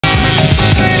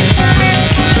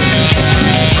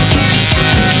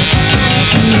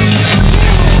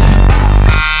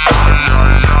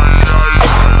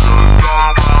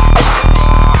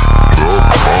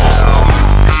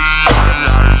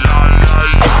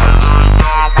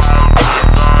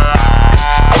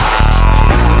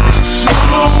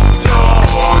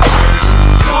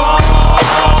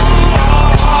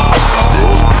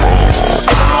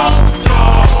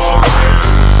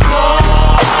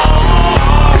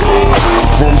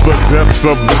the depths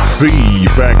of the sea.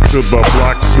 Back to the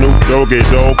block, Snoop Dogg,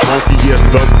 funky as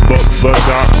the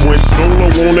doc went solo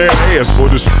on that ass,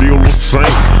 but it's still the same.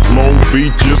 Long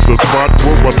Beach is the spot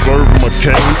where I serve my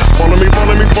cane. Follow me,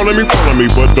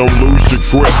 but don't lose your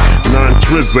grip. 9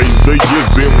 trizzies, the years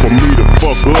there for me to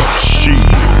fuck up shit.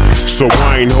 So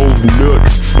I ain't holding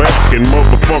nothing back, and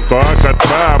motherfucker, I got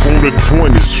 5 on the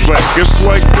 20 sack. It's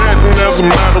like that, and as a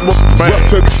matter of fact,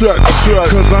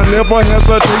 cause I never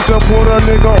hesitate to put a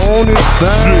nigga on his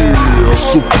back. Yeah,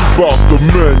 so keep out the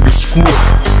manuscript.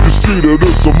 You see that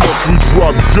it's a must we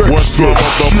drop gangsta. What's the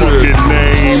motherfucking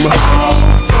name?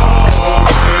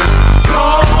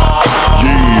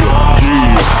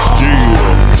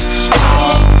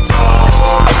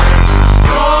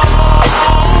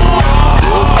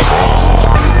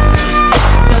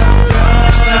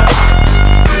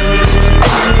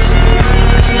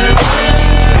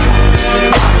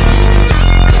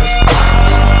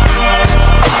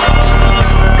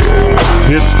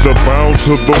 It's the bound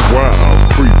to the wild,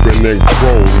 creeping and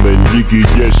crawling, Yiggy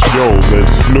yes yo, and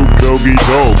Snoop Doggy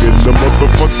Dogg in the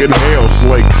motherfucking house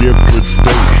like every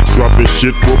day. Dropping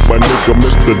shit with my nigga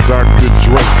Mr. Dr.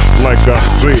 Dre. Like I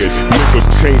said,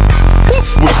 niggas can't fuck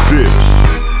with this,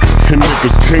 and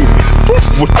niggas can't fuck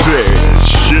with that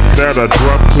shit that I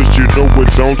drop, cause you know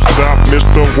it don't stop.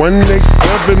 Mr.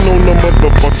 187 on the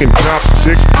motherfucking top.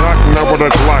 Tick-tock, now with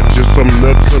a Glock, just some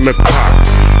nuts in the clock.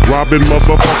 Robbing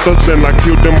motherfuckers, then I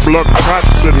kill them blood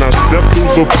cops. And I step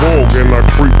through the fog and I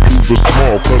creep through the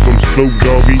small, cause I'm Snoop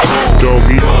Doggy,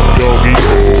 Doggy, Doggy,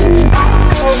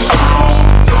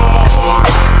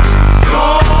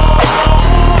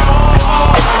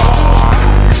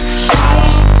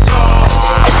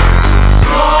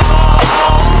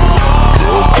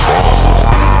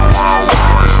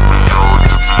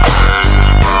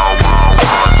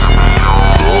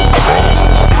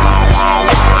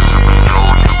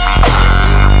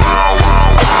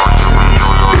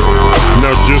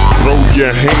 just throw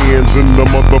your hands in the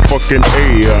motherfucking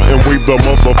air and wave the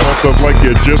motherfuckers like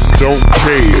you just don't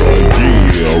care.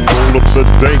 Yeah, roll up the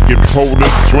dank and pour the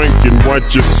drink and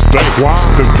watch you stink.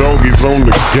 Cause doggies on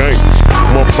the gang,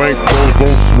 my bankroll's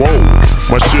on swole,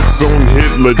 my shit's on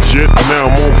hit legit, now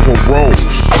I'm on parole.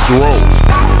 Stroll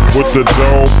with the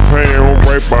dog pound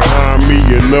right behind me,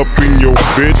 and up in your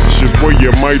bitch is where you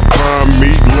might find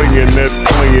me, laying that,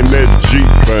 playing that G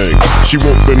thing. She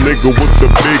want the nigga with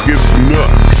the biggest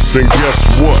nuts, and guess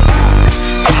what?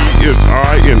 He is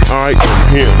I and I am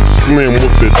him. Slim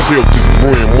with the tilted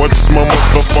brim. What's my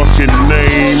motherfucking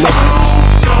name?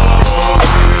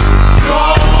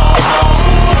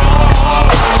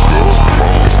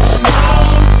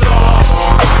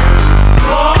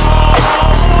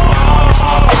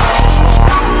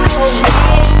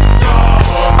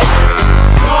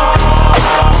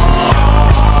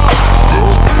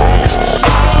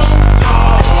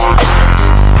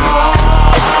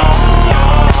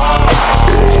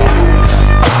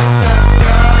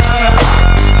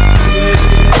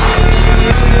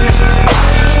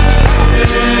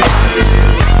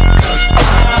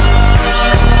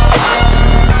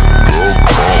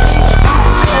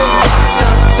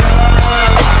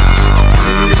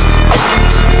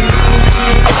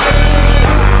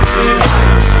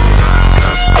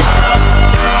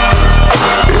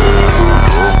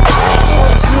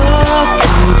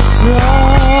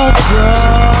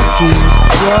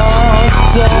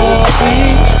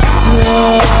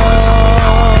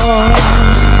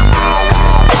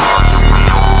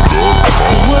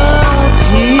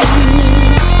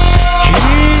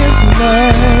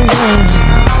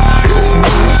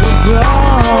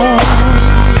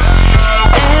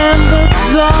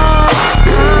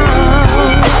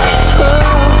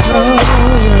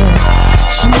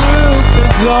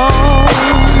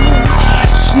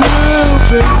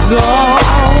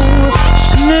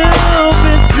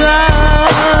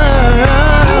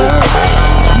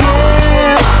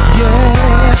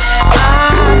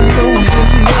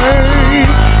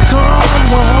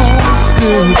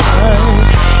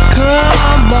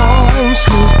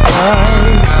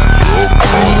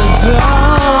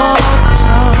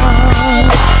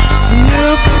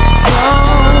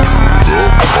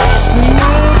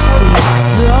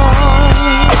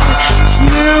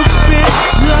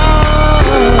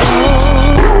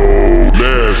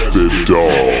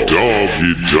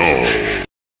 Doggy dog.